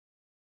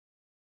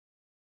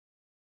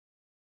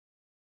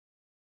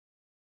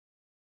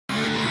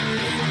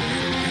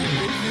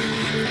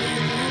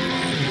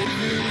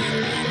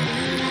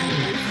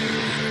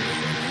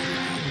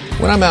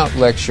When I'm out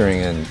lecturing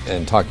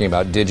and talking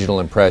about digital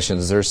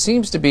impressions, there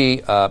seems to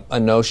be a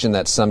notion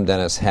that some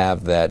dentists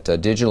have that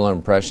digital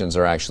impressions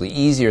are actually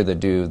easier to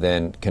do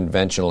than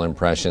conventional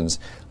impressions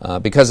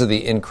because of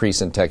the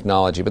increase in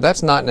technology. But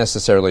that's not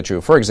necessarily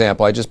true. For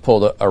example, I just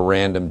pulled a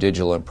random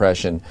digital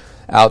impression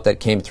out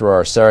that came through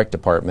our CEREC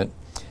department.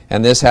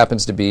 And this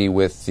happens to be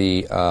with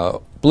the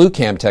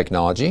BlueCam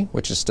technology,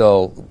 which is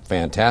still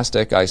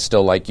fantastic. I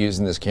still like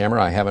using this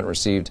camera. I haven't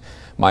received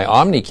my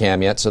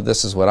OmniCam yet, so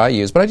this is what I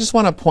use. But I just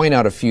want to point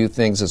out a few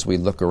things as we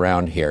look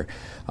around here.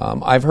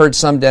 I've heard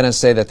some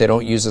dentists say that they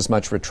don't use as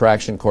much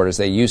retraction cord as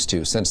they used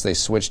to since they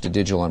switched to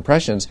digital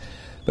impressions.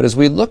 But as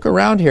we look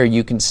around here,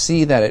 you can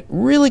see that it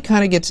really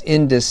kind of gets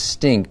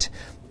indistinct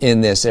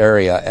in this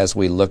area as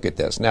we look at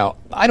this. Now,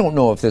 I don't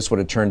know if this would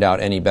have turned out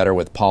any better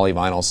with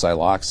polyvinyl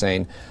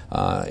siloxane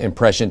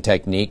impression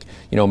technique.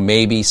 You know,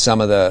 maybe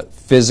some of the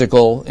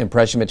physical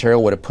impression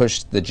material would have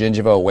pushed the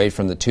gingiva away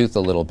from the tooth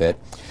a little bit.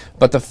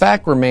 But the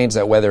fact remains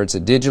that whether it's a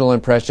digital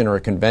impression or a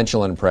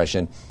conventional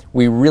impression,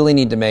 we really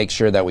need to make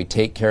sure that we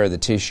take care of the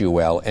tissue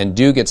well and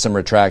do get some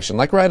retraction,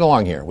 like right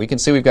along here. We can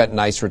see we've got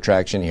nice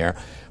retraction here.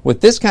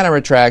 With this kind of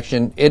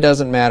retraction, it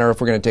doesn't matter if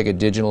we're going to take a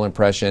digital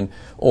impression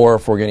or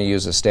if we're going to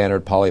use a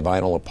standard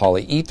polyvinyl or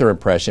polyether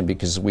impression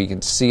because we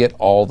can see it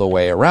all the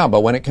way around.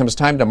 But when it comes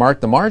time to mark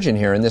the margin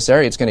here in this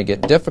area, it's going to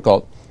get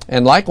difficult.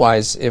 And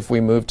likewise, if we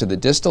move to the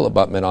distal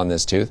abutment on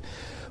this tooth,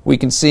 we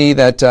can see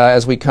that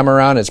as we come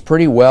around, it's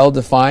pretty well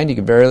defined. You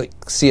can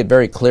see it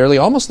very clearly.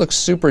 Almost looks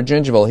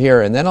supragingival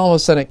here, and then all of a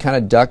sudden it kind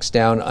of ducks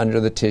down under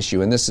the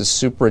tissue, and this is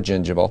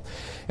supragingival.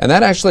 And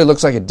that actually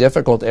looks like a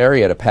difficult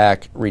area to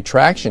pack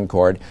retraction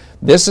cord.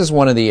 This is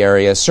one of the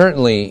areas,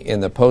 certainly in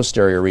the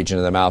posterior region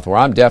of the mouth, where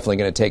I'm definitely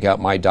going to take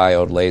out my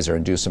diode laser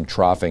and do some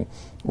troughing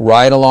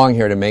right along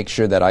here to make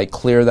sure that I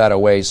clear that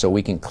away so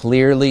we can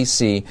clearly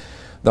see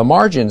the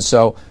margin.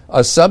 So a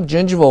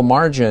subgingival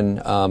margin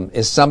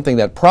is something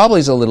that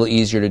probably is a little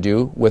easier to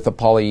do with a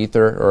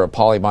polyether or a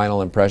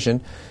polyvinyl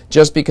impression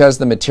just because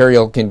the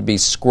material can be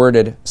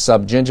squirted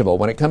subgingival.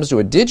 When it comes to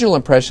a digital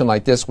impression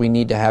like this, we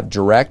need to have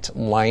direct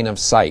line of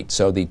sight.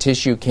 So the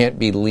tissue can't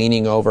be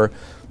leaning over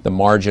the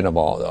margin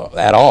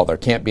at all. There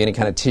can't be any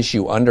kind of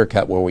tissue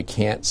undercut where we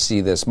can't see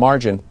this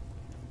margin.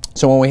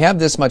 So when we have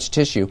this much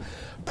tissue,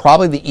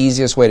 probably the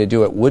easiest way to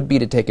do it would be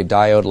to take a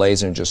diode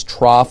laser and just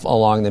trough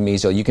along the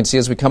mesial. You can see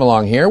as we come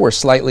along here, we're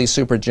slightly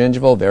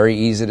supragingival, very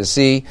easy to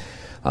see.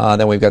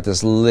 Then we've got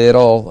this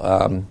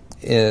little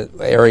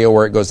area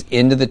where it goes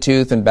into the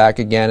tooth and back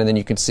again, and then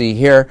you can see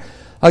here,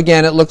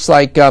 again, it looks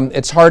like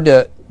it's hard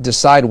to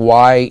decide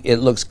why it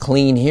looks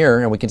clean here,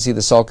 and we can see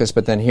the sulcus,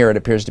 but then here it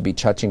appears to be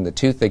touching the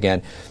tooth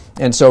again.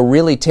 And so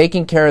really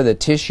taking care of the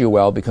tissue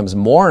well becomes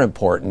more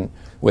important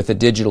with a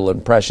digital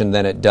impression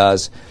than it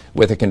does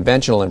with a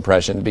conventional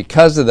impression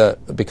because of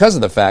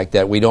the fact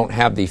that we don't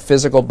have the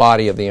physical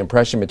body of the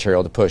impression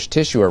material to push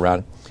tissue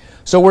around.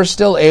 So we're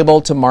still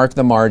able to mark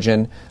the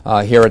margin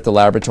here at the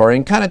laboratory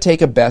and kind of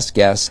take a best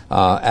guess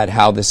at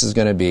how this is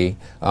going to be.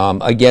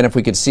 Again, if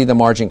we could see the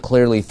margin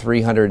clearly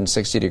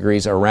 360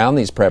 degrees around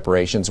these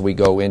preparations, we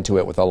go into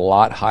it with a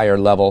lot higher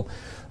level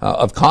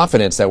of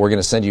confidence that we're going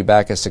to send you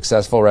back a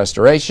successful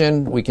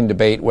restoration. We can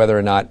debate whether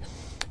or not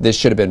this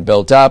should have been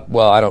built up.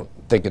 Well, I don't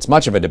think it's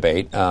much of a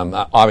debate.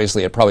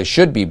 Obviously, it probably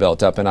should be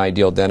built up in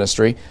ideal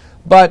dentistry,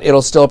 but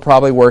it'll still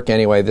probably work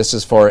anyway. This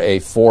is for a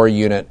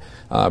 4-unit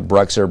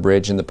Bruxer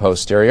bridge in the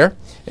posterior.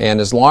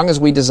 And as long as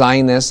we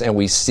design this and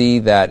we see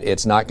that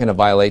it's not going to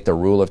violate the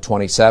rule of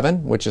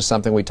 27, which is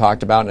something we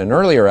talked about in an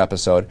earlier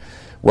episode,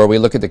 where we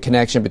look at the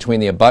connection between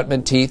the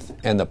abutment teeth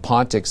and the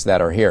pontics that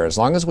are here. As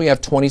long as we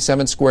have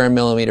 27 square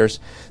millimeters,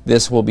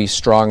 this will be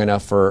strong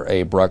enough for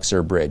a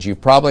Bruxer bridge.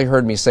 You've probably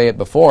heard me say it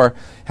before.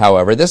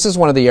 However, this is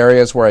one of the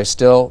areas where I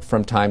still,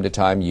 from time to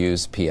time,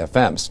 use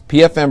PFMs.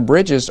 PFM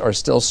bridges are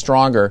still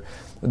stronger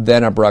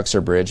than a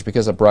Bruxer bridge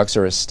because a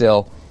Bruxer is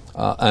still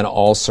an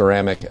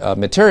all-ceramic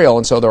material,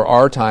 and so there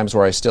are times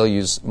where I still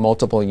use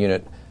multiple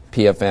unit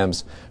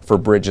PFMs for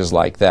bridges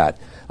like that.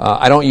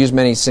 I don't use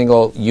many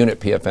single unit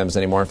PFMs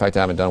anymore. In fact,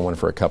 I haven't done one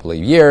for a couple of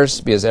years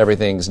because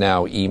everything's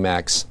now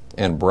Emax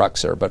and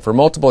Bruxer. But for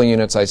multiple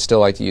units, I still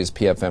like to use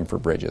PFM for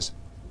bridges.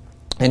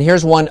 And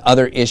here's one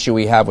other issue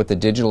we have with the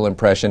digital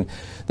impression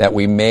that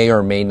we may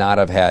or may not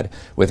have had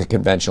with a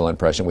conventional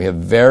impression. We have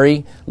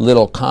very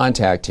little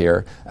contact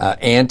here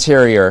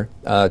anterior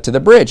to the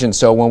bridge. And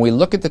so when we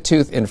look at the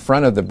tooth in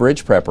front of the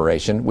bridge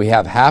preparation, we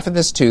have half of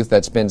this tooth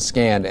that's been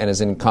scanned and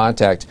is in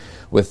contact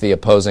with the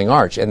opposing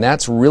arch. And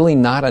that's really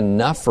not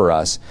enough for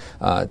us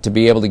to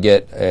be able to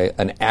get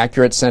an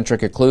accurate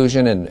centric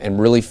occlusion and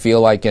really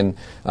feel like in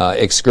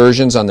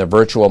excursions on the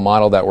virtual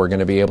model that we're going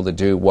to be able to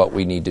do what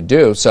we need to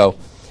do. So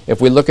if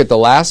we look at the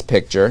last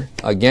picture,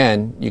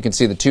 again, you can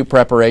see the two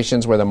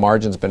preparations where the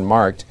margin's been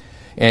marked.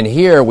 And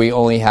here we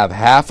only have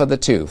half of the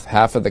tooth,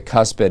 half of the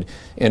cuspid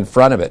in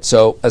front of it.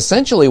 So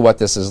essentially what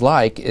this is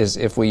like is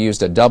if we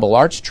used a double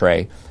arch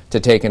tray to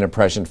take an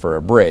impression for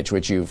a bridge,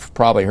 which you've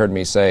probably heard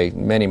me say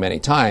many, many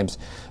times,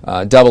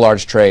 double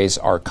arch trays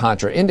are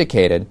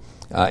contraindicated.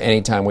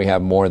 anytime we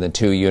have more than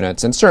 2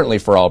 units. And certainly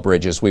for all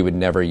bridges, we would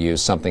never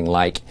use something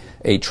like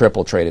a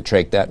triple tray to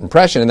take that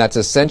impression. And that's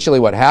essentially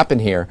what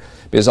happened here,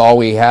 because all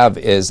we have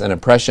is an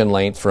impression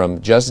length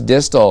from just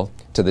distal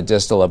to the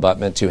distal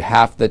abutment to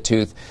half the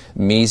tooth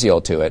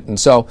mesial to it. And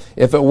so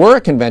if it were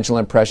a conventional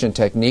impression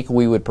technique,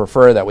 we would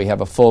prefer that we have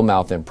a full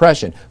mouth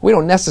impression. We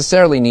don't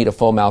necessarily need a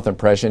full mouth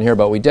impression here,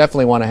 but we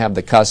definitely want to have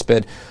the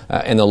cuspid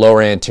in the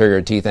lower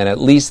anterior teeth and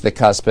at least the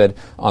cuspid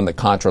on the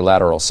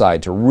contralateral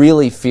side to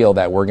really feel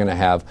that we're going to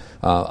have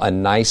a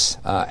nice,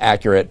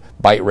 accurate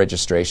bite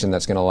registration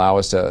that's going to allow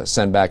us to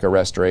send back a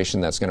restoration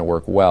that's going to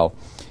work well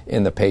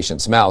in the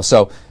patient's mouth.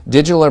 So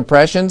digital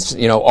impressions,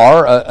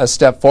 are a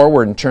step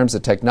forward in terms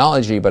of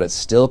technology, but it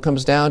still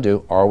comes down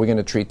to, are we going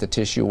to treat the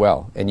tissue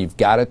well? And you've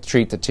got to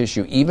treat the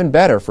tissue even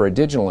better for a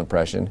digital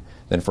impression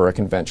than for a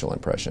conventional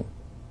impression.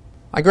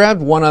 I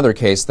grabbed one other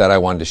case that I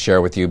wanted to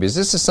share with you because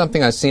this is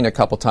something I've seen a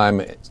couple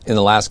times in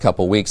the last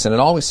couple weeks, and it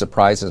always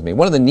surprises me.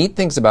 One of the neat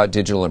things about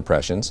digital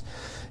impressions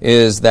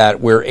is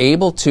that we're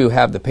able to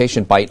have the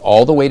patient bite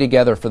all the way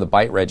together for the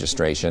bite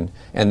registration,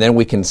 and then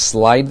we can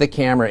slide the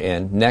camera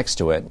in next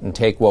to it and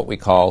take what we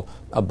call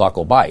a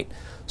buccal bite.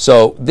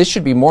 So this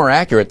should be more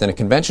accurate than a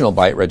conventional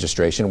bite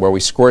registration where we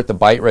squirt the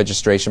bite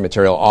registration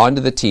material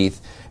onto the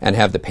teeth and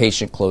have the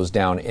patient close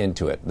down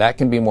into it. That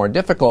can be more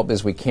difficult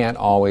because we can't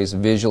always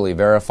visually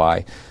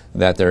verify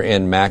that they're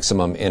in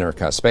maximum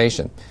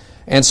intercuspation.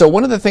 And so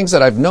one of the things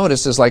that I've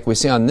noticed is, like we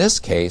see on this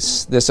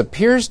case, this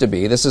appears to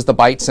be, this is the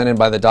bite sent in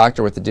by the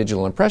doctor with the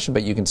digital impression,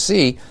 but you can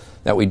see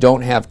that we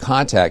don't have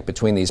contact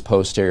between these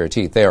posterior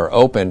teeth. They are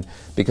open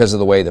because of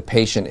the way the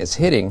patient is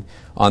hitting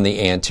on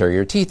the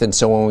anterior teeth. And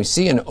so when we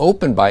see an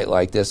open bite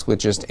like this with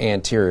just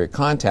anterior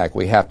contact,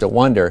 we have to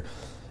wonder,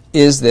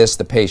 is this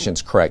the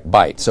patient's correct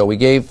bite? So we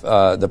gave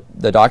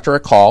the doctor a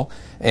call,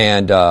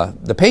 and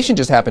the patient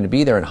just happened to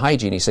be there in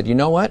hygiene. He said, you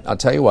know what, I'll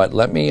tell you what,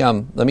 let me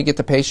get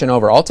the patient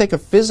over. I'll take a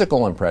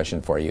physical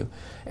impression for you,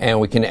 and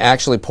we can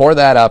actually pour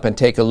that up and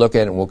take a look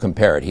at it, and we'll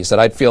compare it. He said,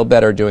 I'd feel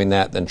better doing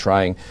that than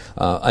trying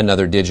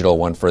another digital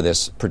one for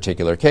this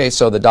particular case.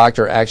 So the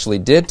doctor actually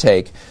did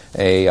take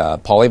a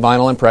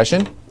polyvinyl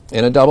impression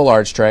in a double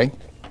arch tray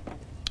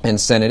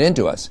and sent it in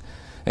to us.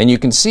 And you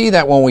can see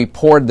that when we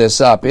poured this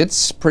up,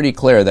 it's pretty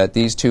clear that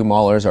these two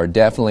molars are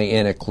definitely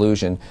in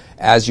occlusion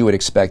as you would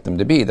expect them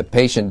to be. The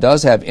patient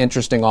does have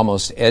interesting,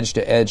 almost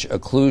edge-to-edge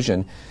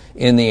occlusion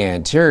in the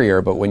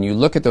anterior, but when you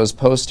look at those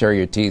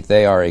posterior teeth,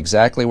 they are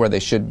exactly where they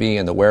should be,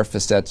 and the wear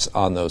facets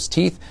on those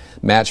teeth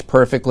match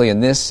perfectly.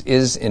 And this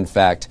is, in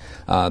fact,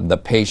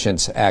 the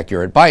patient's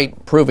accurate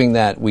bite, proving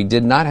that we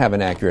did not have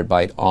an accurate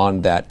bite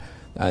on that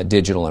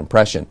digital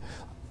impression.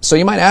 So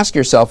you might ask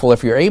yourself, well,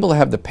 if you're able to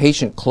have the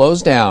patient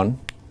close down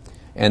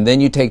and then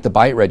you take the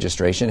bite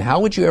registration, how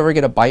would you ever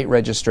get a bite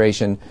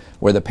registration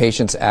where the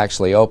patient's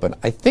actually open?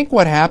 I think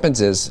what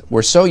happens is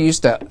we're so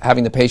used to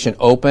having the patient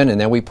open and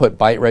then we put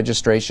bite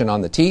registration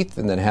on the teeth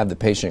and then have the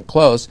patient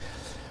close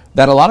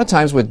that a lot of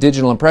times with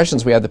digital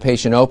impressions we have the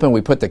patient open,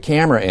 we put the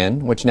camera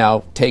in, which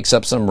now takes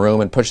up some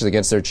room and pushes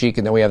against their cheek,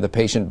 and then we have the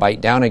patient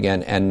bite down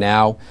again, and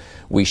now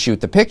we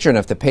shoot the picture. And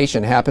if the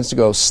patient happens to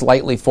go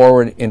slightly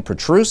forward in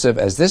protrusive,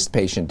 as this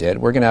patient did,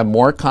 we're going to have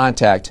more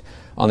contact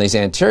on these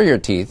anterior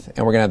teeth,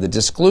 and we're going to have the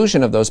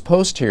disclusion of those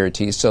posterior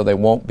teeth so they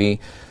won't be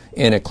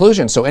in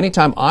occlusion. So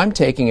anytime I'm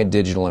taking a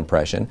digital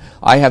impression,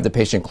 I have the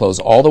patient close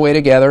all the way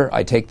together.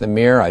 I take the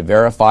mirror, I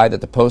verify that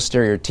the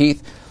posterior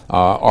teeth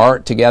are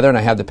together, and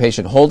I have the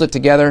patient hold it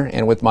together,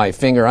 and with my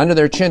finger under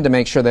their chin to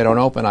make sure they don't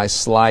open, I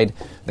slide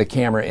the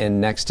camera in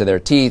next to their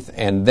teeth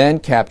and then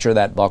capture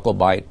that buccal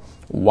bite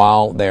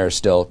while they're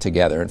still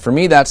together. And for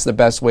me, that's the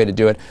best way to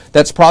do it.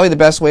 That's probably the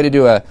best way to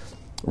do a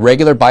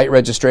regular bite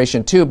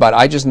registration too, but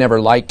I just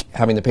never like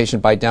having the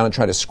patient bite down and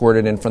try to squirt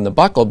it in from the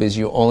buccal because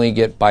you only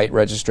get bite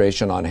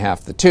registration on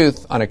half the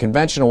tooth. On a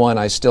conventional one,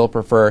 I still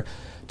prefer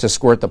to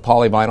squirt the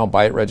polyvinyl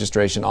bite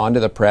registration onto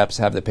the preps,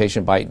 have the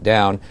patient bite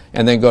down,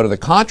 and then go to the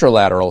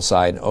contralateral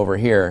side over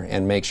here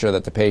and make sure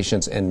that the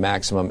patient's in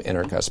maximum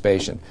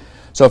intercuspation.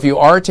 So if you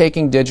are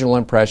taking digital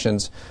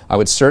impressions, I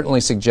would certainly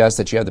suggest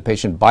that you have the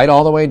patient bite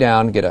all the way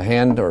down, get a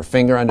hand or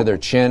finger under their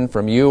chin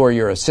from you or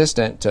your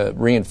assistant to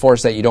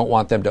reinforce that you don't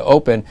want them to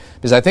open,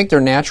 because I think their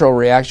natural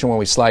reaction when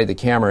we slide the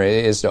camera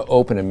is to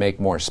open and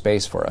make more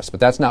space for us. But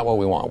that's not what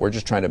we want. We're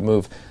just trying to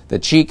move the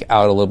cheek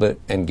out a little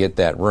bit and get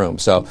that room.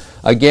 So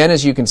again,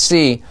 as you can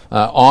see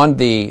on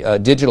the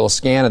digital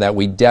scan of that,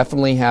 we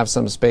definitely have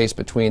some space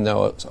between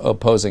those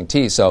opposing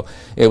teeth. So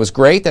it was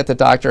great that the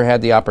doctor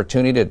had the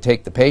opportunity to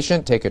take the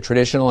patient, take a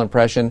traditional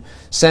impression,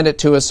 send it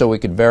to us so we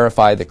could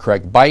verify the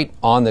correct bite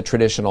on the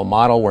traditional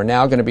model. We're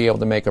now going to be able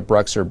to make a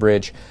Bruxer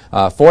bridge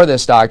for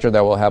this doctor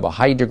that will have a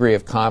high degree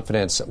of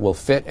confidence will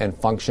fit and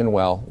function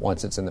well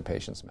once it's in the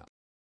patient's mouth.